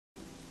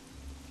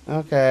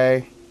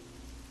Okay.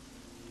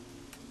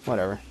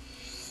 Whatever.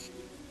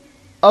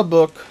 A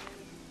book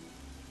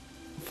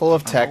full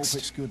of text. I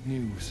hope it's good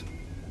news.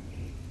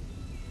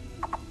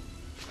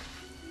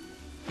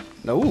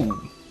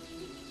 No.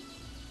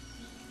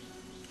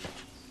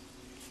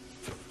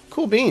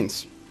 Cool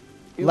beans.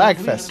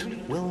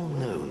 Lagfest.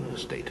 Well-known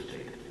state.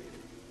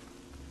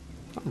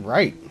 All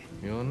right.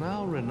 You're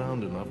now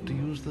renowned enough to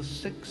use the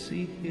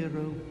sexy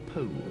hero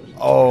pose.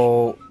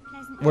 Oh,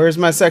 where's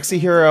my sexy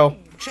hero?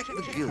 Check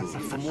the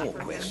guild for more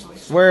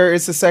quests. Where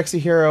is the sexy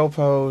hero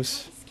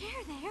pose? Scare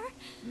there.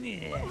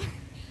 Oh,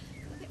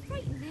 bit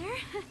frightened there.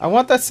 I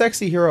want that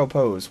sexy hero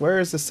pose. Where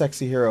is the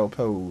sexy hero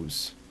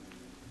pose?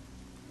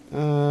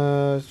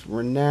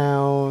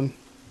 Renown.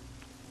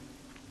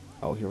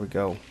 Oh, here we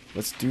go.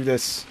 Let's do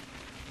this.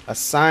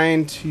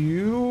 Assign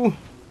to...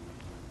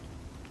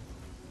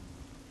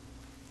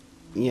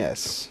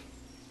 Yes.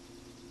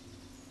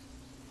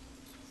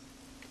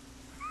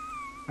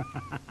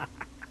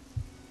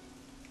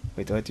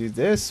 Wait, do I do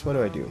this? What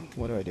do I do?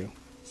 What do I do?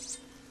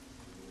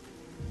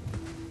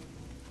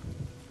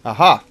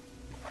 Aha!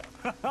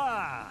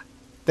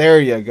 There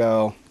you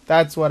go.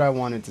 That's what I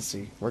wanted to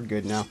see. We're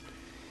good now.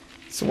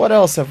 So what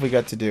else have we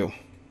got to do?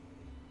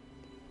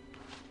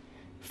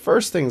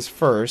 First things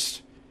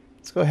first,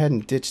 let's go ahead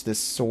and ditch this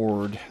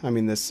sword. I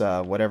mean this,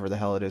 whatever the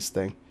hell it is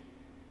thing.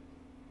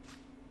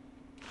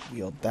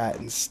 Wield that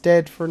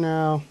instead for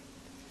now.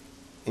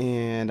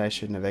 And I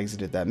shouldn't have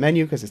exited that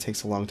menu because it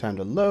takes a long time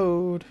to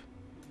load.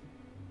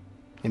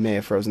 It may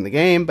have frozen the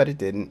game, but it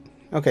didn't.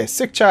 Okay,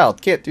 sick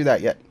child. Can't do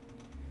that yet.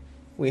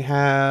 We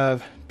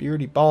have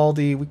Beardy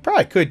Baldy. We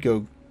probably could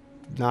go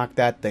knock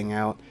that thing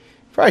out.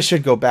 Probably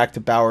should go back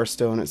to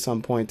Bowerstone at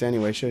some point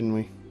anyway, shouldn't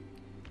we?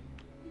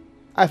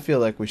 I feel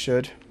like we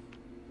should.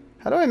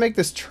 How do I make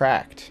this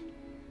tracked?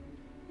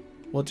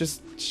 Will it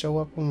just show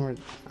up when we're...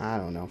 I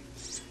don't know.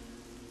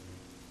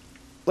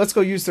 Let's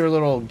go use their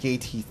little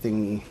gatey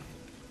thingy.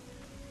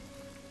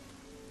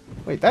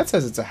 Wait, that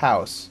says it's a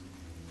house.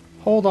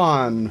 Hold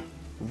on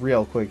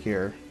real quick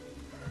here.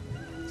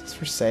 Is this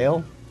for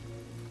sale?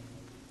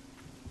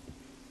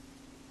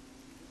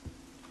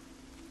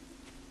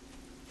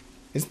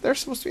 Isn't there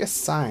supposed to be a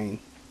sign?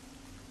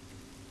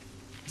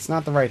 It's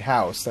not the right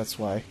house, that's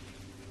why.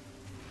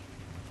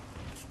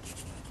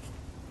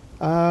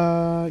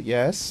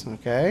 Yes,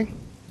 okay.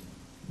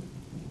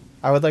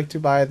 I would like to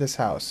buy this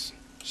house.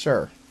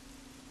 Sure.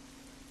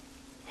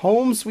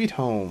 Home sweet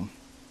home.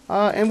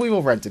 And we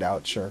will rent it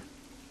out, sure.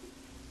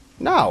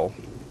 No.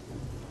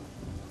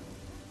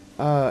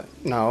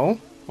 No.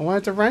 I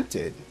wanted to rent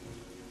it.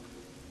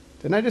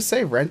 Didn't I just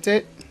say rent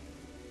it?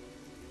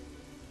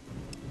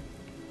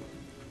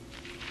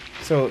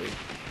 So...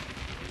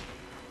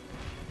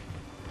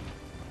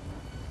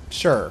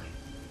 Sure.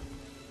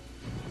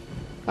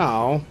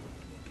 Oh.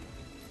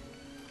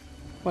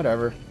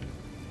 Whatever.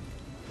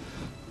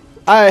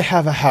 I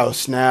have a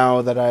house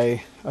now that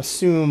I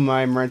assume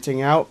I'm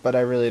renting out, but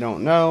I really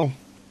don't know.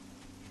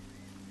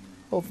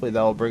 Hopefully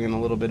that'll bring in a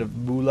little bit of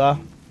moolah.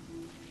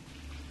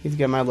 Need to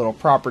get my little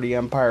property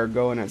empire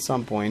going at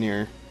some point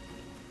here.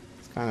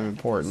 It's kind of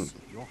important.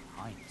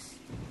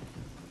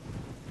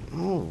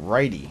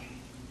 Alrighty.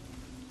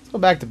 Let's go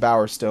back to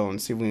Bowerstone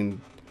and see if we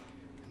can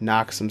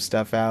knock some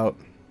stuff out.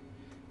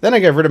 Then I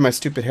get rid of my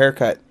stupid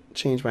haircut.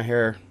 Change my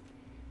hair.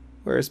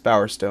 Where's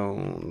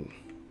Bowerstone?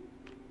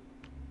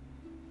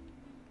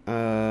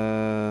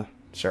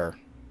 Sure.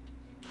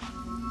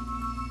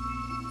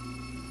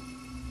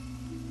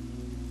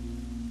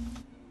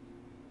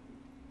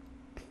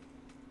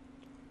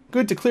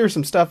 Good to clear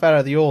some stuff out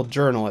of the old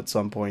journal at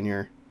some point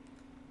here.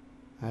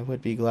 I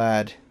would be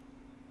glad.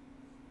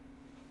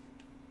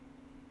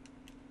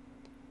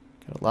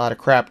 Got a lot of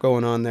crap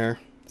going on there.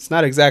 It's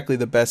not exactly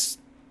the best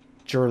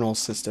journal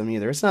system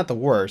either. It's not the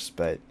worst,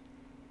 but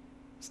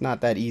it's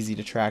not that easy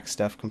to track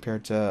stuff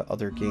compared to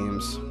other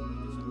games.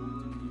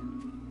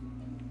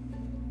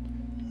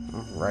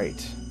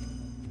 Alright.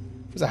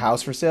 There's a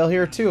house for sale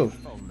here too.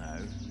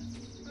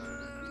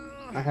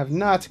 I have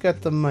not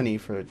got the money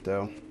for it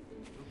though.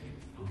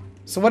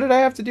 So what did I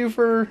have to do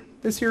for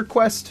this here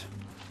quest?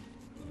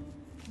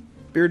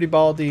 Beardy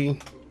Baldy.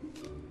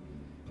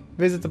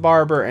 Visit the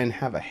barber and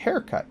have a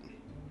haircut.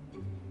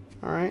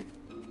 Alright.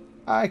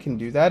 I can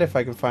do that if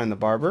I can find the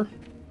barber.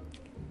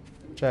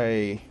 Which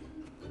I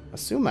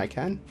assume I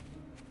can.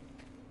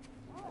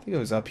 I think it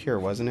was up here,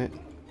 wasn't it?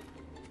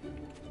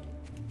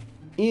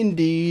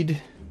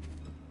 Indeed.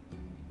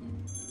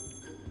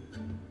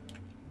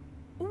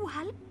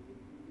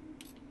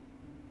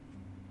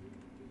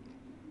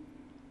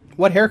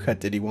 What haircut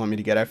did he want me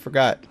to get? I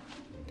forgot.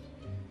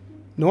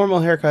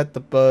 Normal haircut, the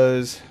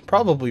buzz.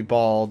 Probably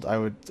bald, I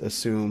would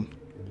assume.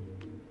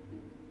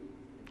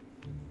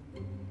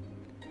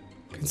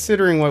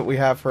 Considering what we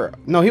have for...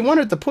 No, he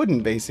wanted the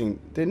pudding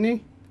basing, didn't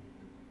he?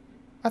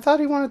 I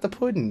thought he wanted the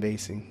pudding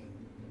basing.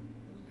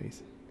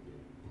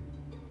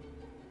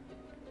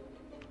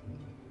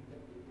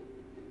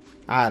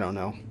 I don't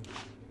know.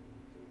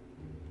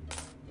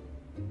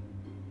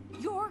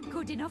 You're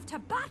good enough to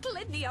battle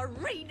in the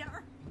arena.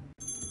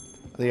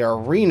 The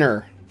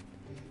arena.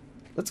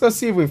 Let's go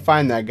see if we can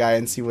find that guy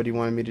and see what he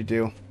wanted me to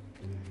do.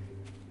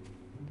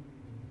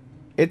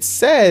 It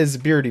says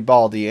Beardy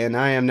Baldy, and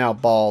I am now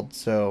bald,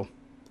 so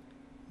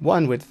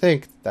one would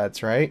think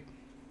that's right.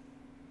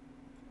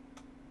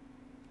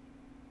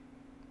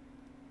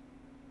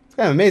 It's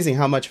kind of amazing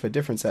how much of a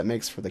difference that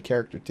makes for the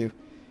character, too.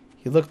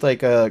 He looked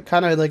like a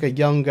kind of like a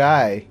young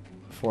guy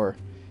before.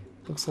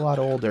 Looks a lot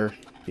older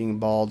being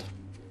bald.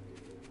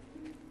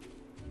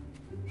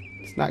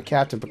 It's not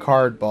Captain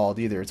Picard bald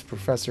either. It's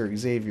Professor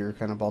Xavier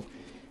kind of bald.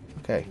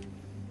 Okay.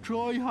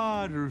 Try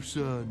harder,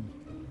 son.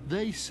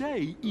 They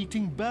say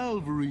eating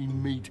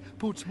balverine meat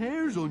puts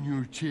hairs on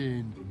your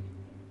chin.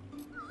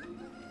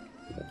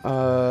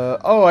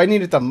 Oh, I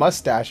needed the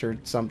mustache or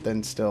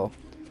something still.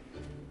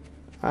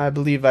 I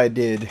believe I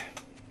did.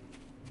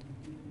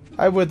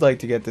 I would like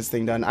to get this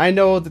thing done. I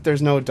know that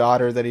there's no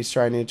daughter that he's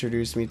trying to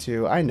introduce me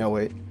to. I know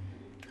it.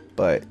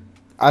 But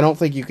I don't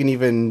think you can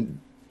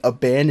even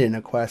abandon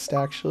a quest,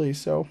 actually,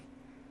 so...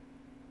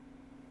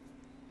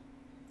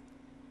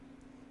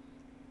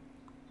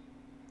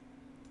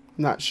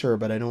 I'm not sure,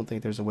 but I don't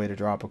think there's a way to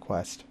drop a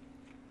quest.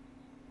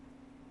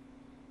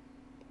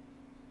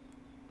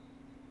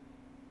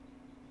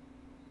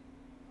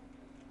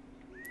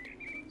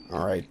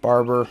 Alright,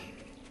 barber.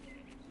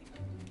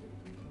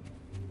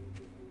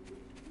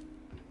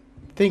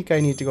 I think I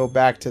need to go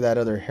back to that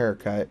other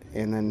haircut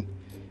and then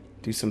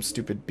do some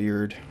stupid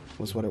beard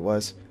was what it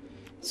was.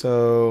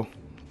 So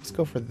let's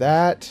go for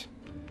that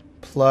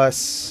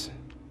plus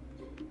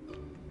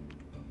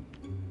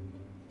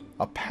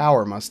a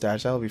power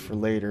mustache. That'll be for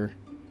later.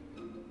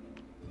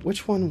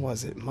 Which one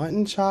was it?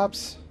 Mutton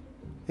chops?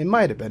 It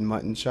might have been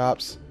mutton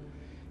chops.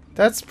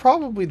 That's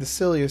probably the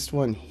silliest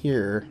one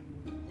here.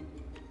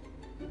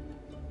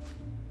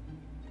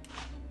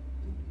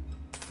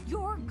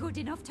 You're good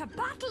enough to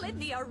battle in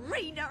the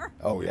arena.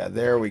 Oh yeah,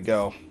 there we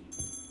go.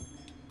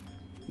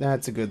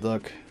 That's a good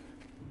look.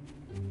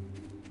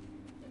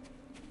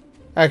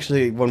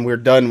 Actually, when we're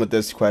done with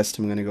this quest,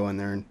 I'm going to go in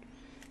there and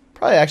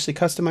probably actually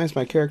customize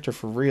my character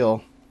for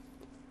real.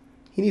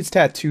 He needs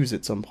tattoos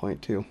at some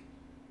point, too.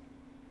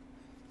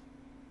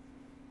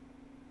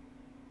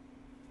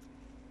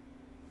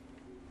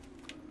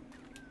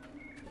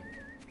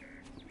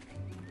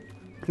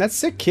 That's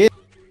sick, kid.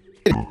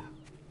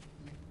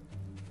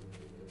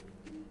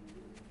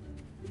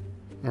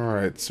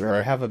 Alright, sir,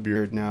 I have a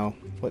beard now.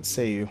 What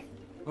say you?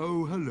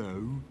 Oh,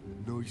 hello.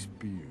 Nice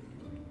beard.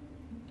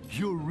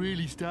 You're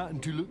really starting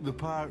to look the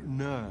part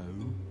now.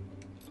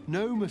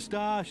 No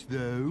moustache,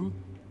 though.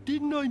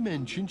 Didn't I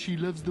mention she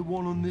loves the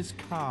one on this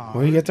card?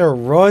 Well, you get to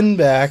run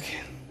back.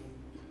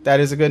 That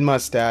is a good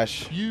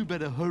mustache. You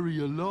better hurry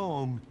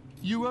along.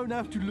 You won't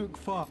have to look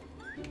far.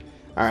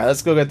 Alright,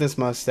 let's go get this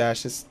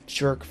mustache. This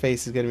jerk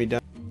face is going to be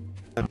done.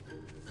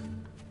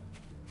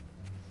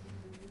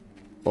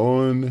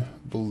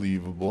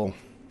 Unbelievable.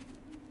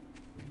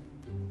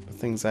 The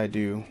things I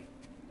do.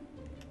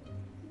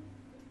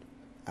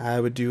 I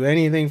would do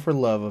anything for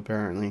love,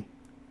 apparently.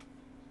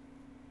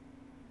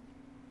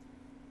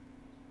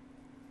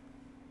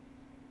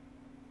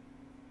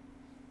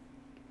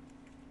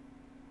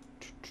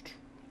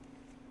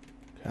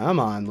 Come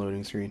on,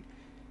 loading screen.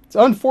 It's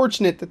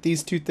unfortunate that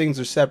these two things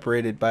are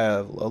separated by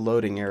a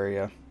loading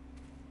area.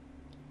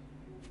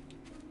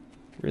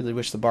 Really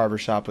wish the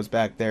barbershop was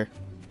back there.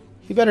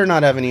 He better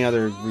not have any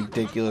other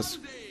ridiculous...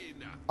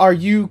 Are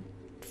you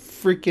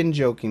freaking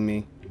joking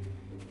me?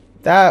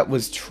 That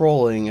was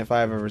trolling if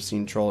I've ever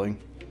seen trolling.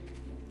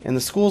 And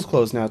the school's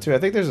closed now too. I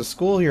think there's a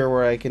school here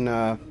where I can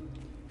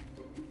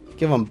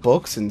give them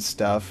books and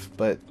stuff,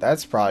 but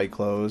that's probably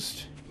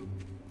closed.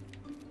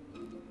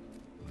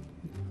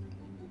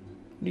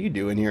 What are you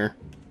doing here?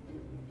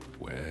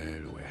 Well,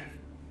 well.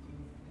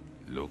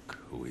 Look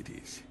who it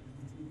is.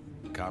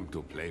 Come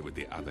to play with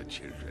the other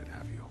children,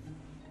 have you?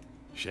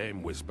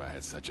 Shame Whisper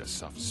has such a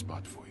soft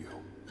spot for you.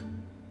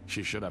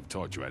 She should have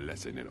taught you a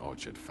lesson in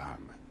Orchard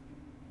Farm.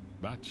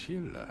 But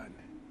she'll learn.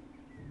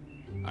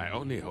 I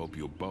only hope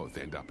you both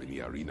end up in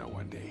the arena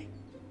one day.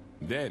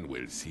 Then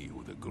we'll see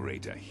who the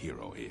greater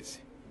hero is.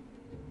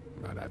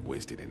 But I've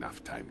wasted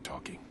enough time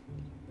talking.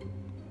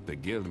 The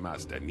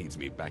guildmaster needs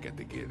me back at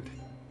the guild.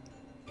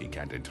 He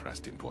can't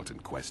entrust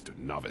important quests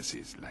to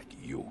novices like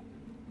you.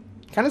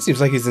 Kind of seems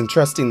like he's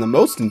entrusting the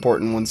most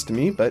important ones to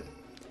me, but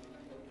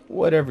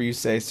whatever you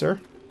say,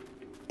 sir.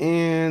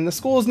 And the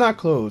school is not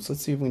closed.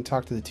 Let's see if we can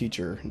talk to the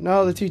teacher.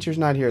 No, the teacher's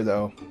not here,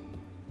 though.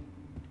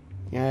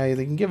 Yeah,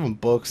 they can give them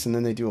books, and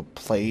then they do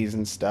plays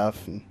and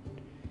stuff. And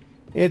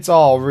it's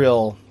all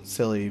real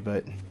silly,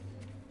 but...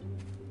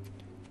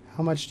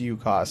 How much do you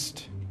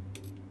cost?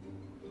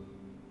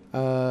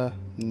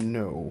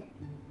 No.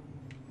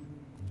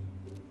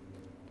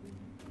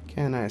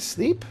 Can I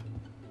sleep?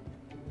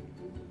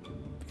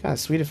 Kind of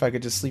sweet if I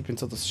could just sleep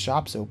until the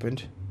shop's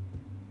opened.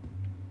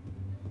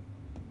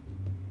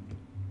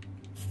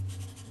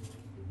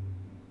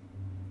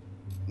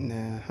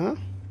 Uh-huh.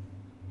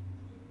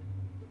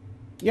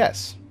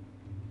 Yes.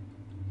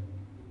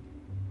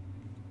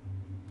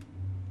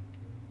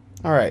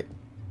 Alright.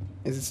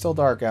 Is it still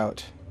dark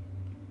out?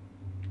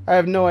 I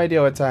have no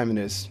idea what time it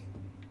is.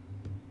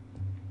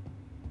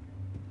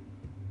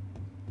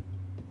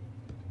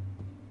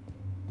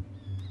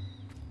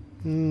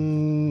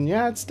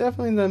 Yeah, it's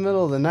definitely in the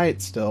middle of the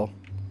night still.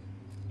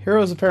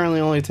 Heroes apparently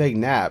only take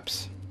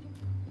naps.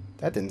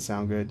 That didn't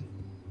sound good.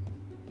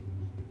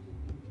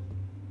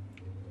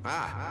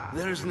 Ah,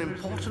 there is an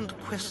important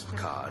quest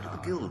card at the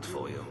guild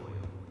for you.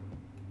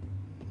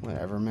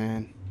 Whatever,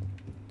 man.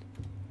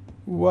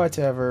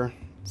 Whatever.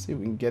 Let's see if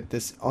we can get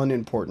this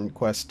unimportant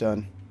quest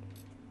done.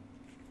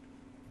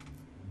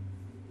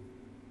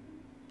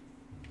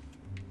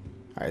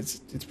 Alright,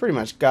 it's pretty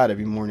much gotta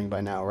be morning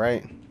by now,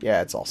 right?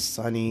 Yeah, it's all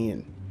sunny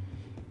and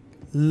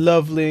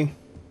lovely.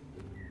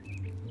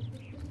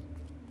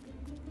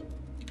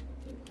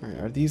 Alright,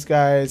 are these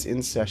guys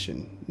in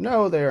session?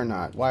 No, they are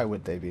not. Why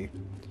would they be?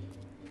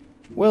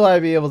 Will I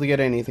be able to get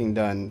anything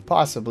done?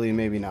 Possibly,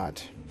 maybe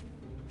not.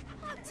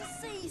 Hope to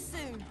see you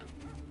soon.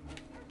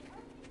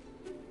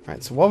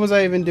 Alright, so what was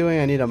I even doing?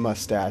 I need a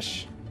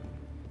mustache.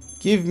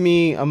 Give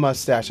me a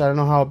mustache. I don't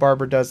know how a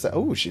barber does that.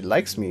 Oh, she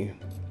likes me.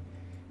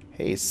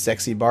 Hey,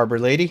 sexy barber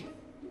lady.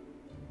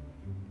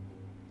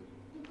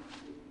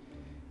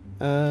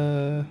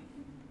 Where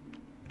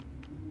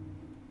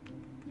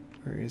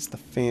is the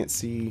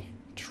fancy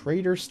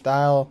trader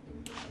style?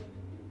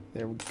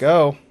 There we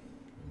go.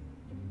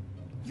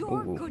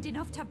 You're Ooh. good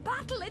enough to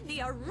battle in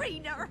the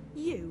arena.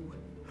 You.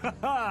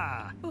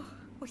 Ha! Oh,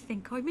 I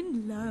think I'm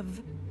in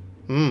love.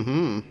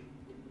 Mm-hmm.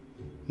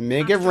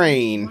 Make it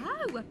rain.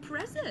 Wow, a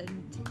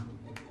present.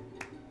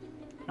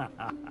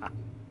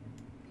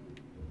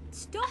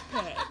 Stop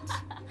it.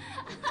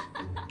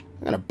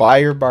 I'm gonna buy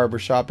your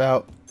barbershop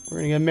out. We're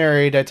gonna get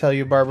married, I tell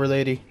you, barber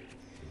lady.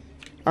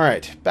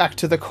 Alright, back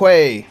to the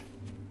quay.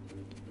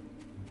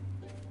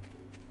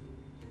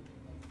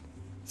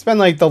 It's been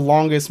like the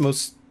longest,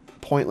 most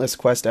pointless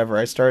quest ever.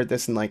 I started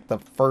this in like the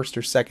first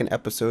or second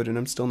episode and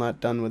I'm still not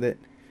done with it.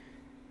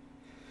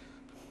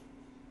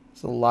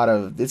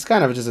 It's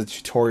kind of just a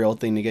tutorial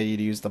thing to get you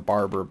to use the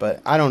barber,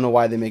 but I don't know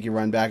why they make you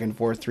run back and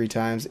forth 3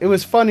 times. It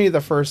was funny the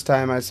first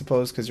time, I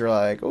suppose, because you're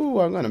like, oh,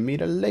 I'm going to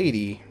meet a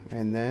lady,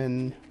 and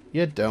then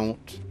you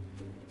don't.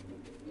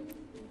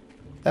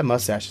 That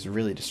mustache is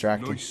really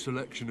distracting. Nice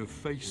selection of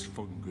face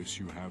fungus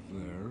you have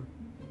there.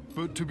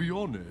 But to be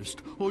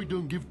honest, I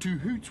don't give 2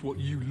 hoots what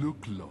you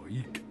look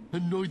like,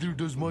 and neither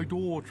does my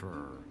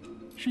daughter.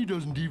 She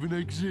doesn't even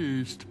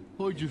exist.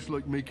 I just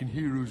like making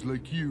heroes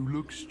like you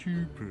look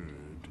stupid.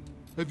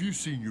 Have you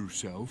seen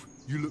yourself?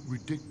 You look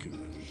ridiculous.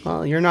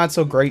 Well, you're not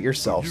so great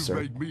yourself, You've sir.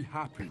 made me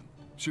happy.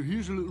 So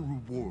here's a little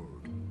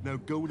reward. Now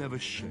go and have a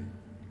shave.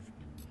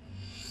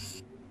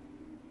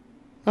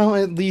 Well,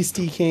 at least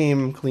he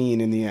came clean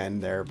in the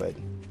end there, but...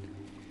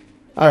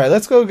 Alright,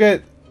 let's go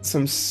get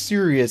some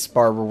serious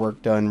barber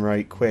work done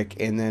right quick,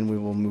 and then we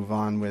will move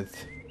on with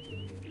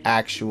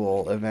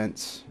actual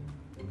events.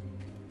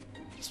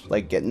 Just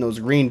like getting those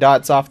green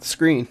dots off the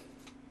screen.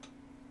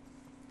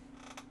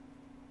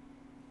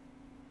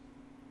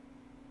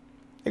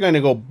 They're going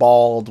to go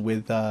bald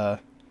with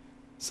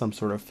some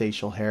sort of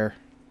facial hair.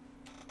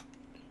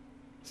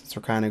 Since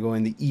we're kind of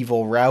going the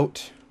evil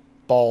route.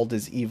 Bald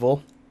is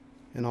evil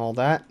and all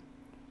that.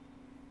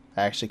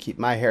 I actually keep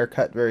my hair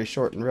cut very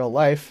short in real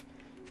life.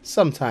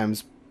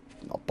 Sometimes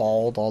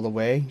bald all the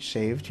way,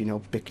 shaved, you know,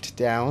 bicked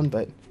down,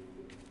 but...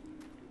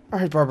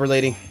 Alright, barber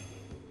lady.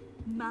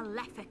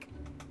 Malefic.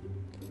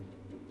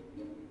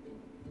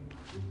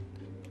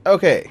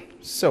 Okay,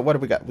 so what do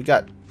we got? We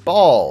got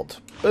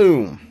bald.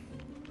 Boom.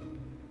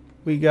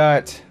 We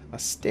got a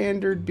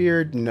standard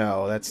beard.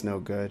 No, that's no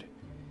good.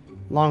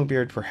 Long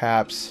beard,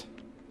 perhaps.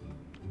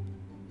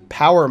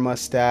 Power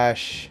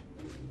mustache.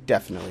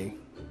 Definitely.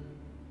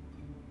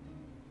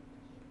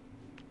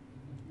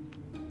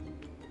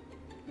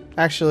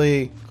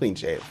 Actually, clean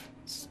shave.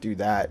 Let's do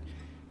that.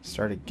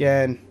 Start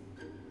again.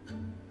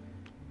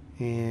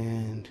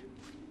 And...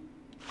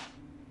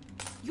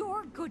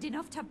 You're good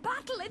enough to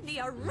battle in the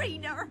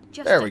arena.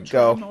 Just there we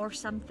go. Or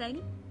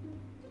something.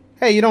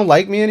 Hey, you don't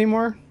like me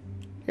anymore?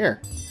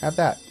 Here, have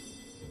that.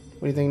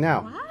 What do you think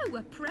now? Wow,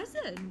 a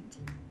present.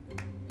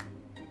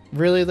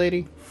 Really,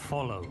 lady?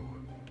 Follow.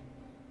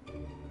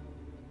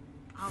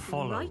 I'll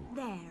Follow. be right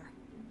there.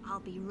 I'll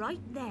be right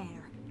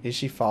there. Is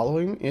she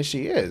following? Yes,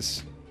 she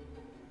is.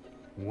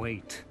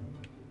 Wait.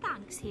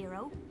 Thanks,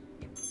 hero.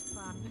 It was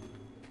fun.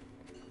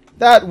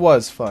 That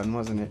was fun,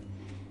 wasn't it?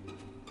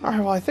 Alright,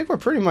 well, I think we're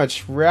pretty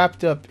much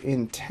wrapped up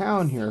in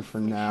town here for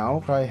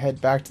now. Probably head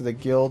back to the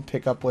guild,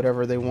 pick up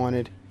whatever they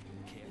wanted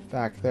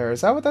back there.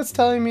 Is that what that's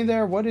telling me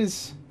there? What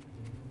is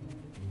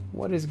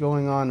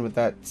going on with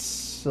that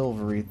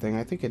silvery thing?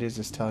 I think it is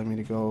just telling me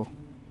to go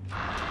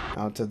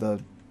out to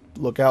the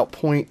lookout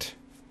point.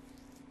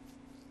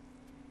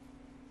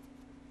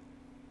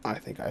 I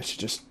think I should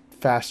just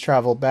fast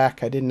travel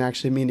back. I didn't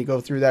actually mean to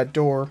go through that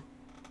door.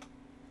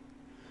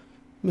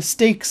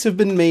 Mistakes have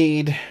been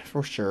made,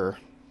 for sure.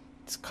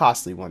 It's a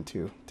costly one,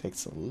 too. It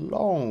takes a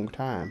long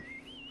time.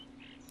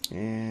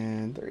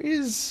 And there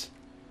is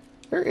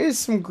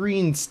some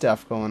green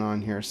stuff going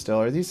on here still.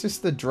 Are these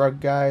just the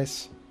drug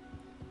guys?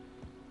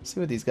 Let's see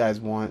what these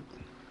guys want.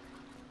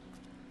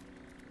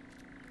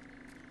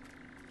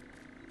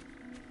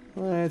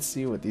 Let's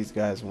see what these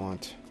guys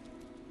want.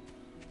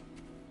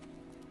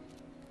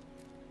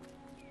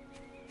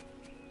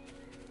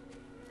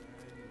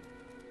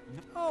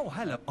 Oh,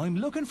 hello. I'm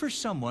looking for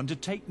someone to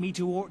take me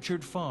to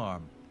Orchard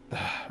Farm.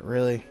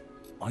 Really?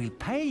 I'll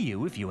pay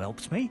you if you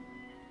helps me.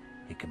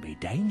 It can be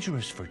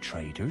dangerous for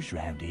traders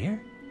round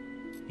here.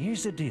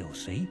 Here's the deal,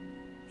 see?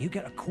 You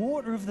get a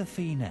quarter of the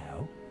fee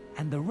now,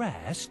 and the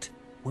rest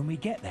when we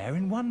get there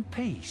in one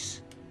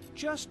piece.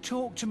 Just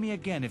talk to me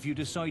again if you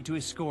decide to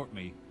escort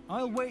me.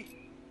 I'll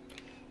wait.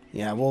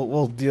 Yeah,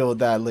 we'll deal with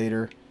that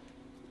later.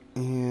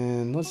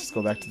 And let's just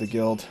go back to the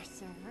guild.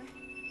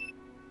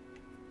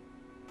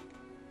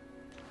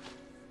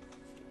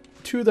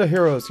 To the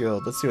Heroes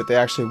Guild. Let's see what they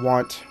actually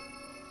want.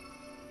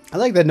 I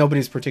like that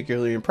nobody's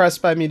particularly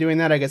impressed by me doing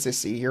that. I guess I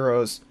see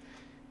heroes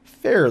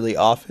fairly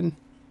often.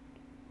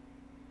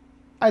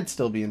 I'd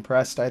still be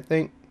impressed, I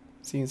think,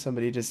 seeing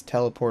somebody just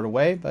teleport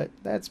away, but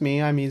that's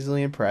me. I'm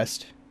easily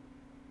impressed.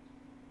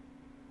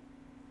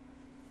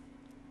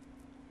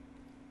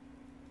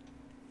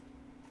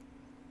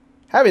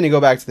 Having to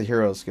go back to the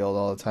Heroes Guild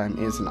all the time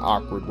is an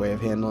awkward way of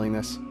handling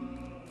this.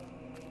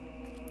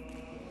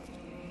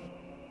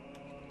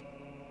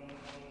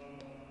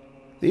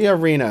 The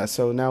arena.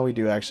 So now we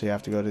do actually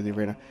have to go to the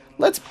arena.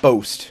 Let's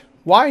boast.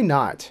 Why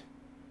not?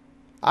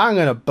 I'm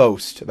going to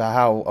boast about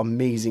how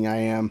amazing I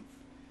am.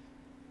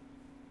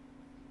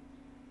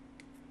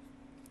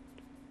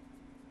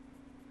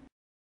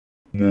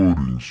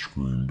 Loading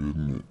screen,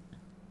 didn't it?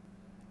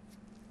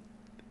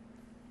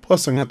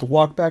 Plus, I'm going to have to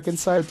walk back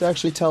inside to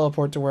actually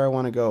teleport to where I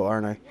want to go,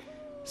 aren't I?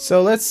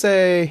 So let's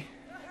say...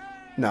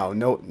 No,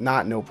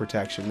 not no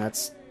protection.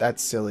 That's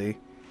silly.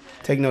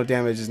 Take no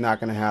damage is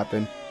not going to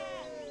happen.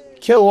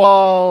 Kill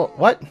all...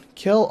 What?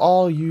 Kill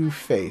all you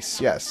face.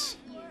 Yes.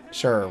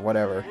 Sure,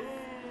 whatever.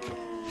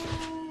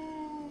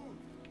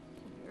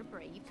 You're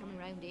brave coming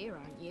round here,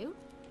 aren't you?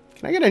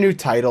 Can I get a new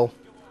title?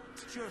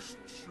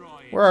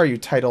 Where are you,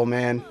 title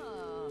man?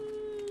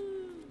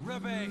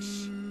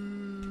 Rubbish.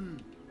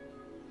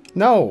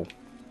 No.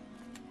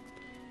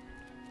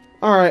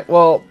 Alright,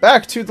 well,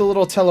 back to the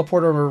little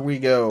teleporter where we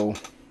go.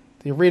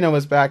 The arena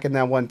was back in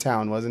that one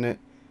town, wasn't it?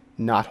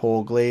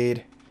 Knothole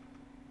Glade,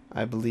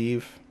 I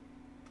believe.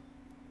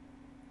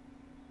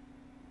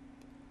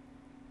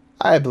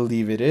 I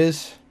believe it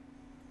is.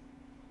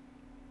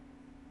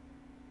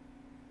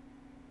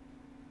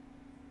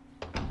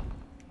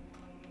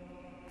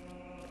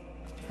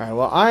 Alright,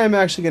 well, I am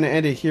actually going to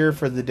end it here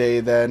for the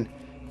day then.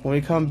 When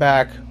we come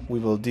back, we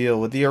will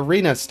deal with the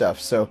arena stuff.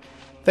 So,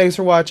 thanks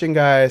for watching,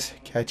 guys.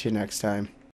 Catch you next time.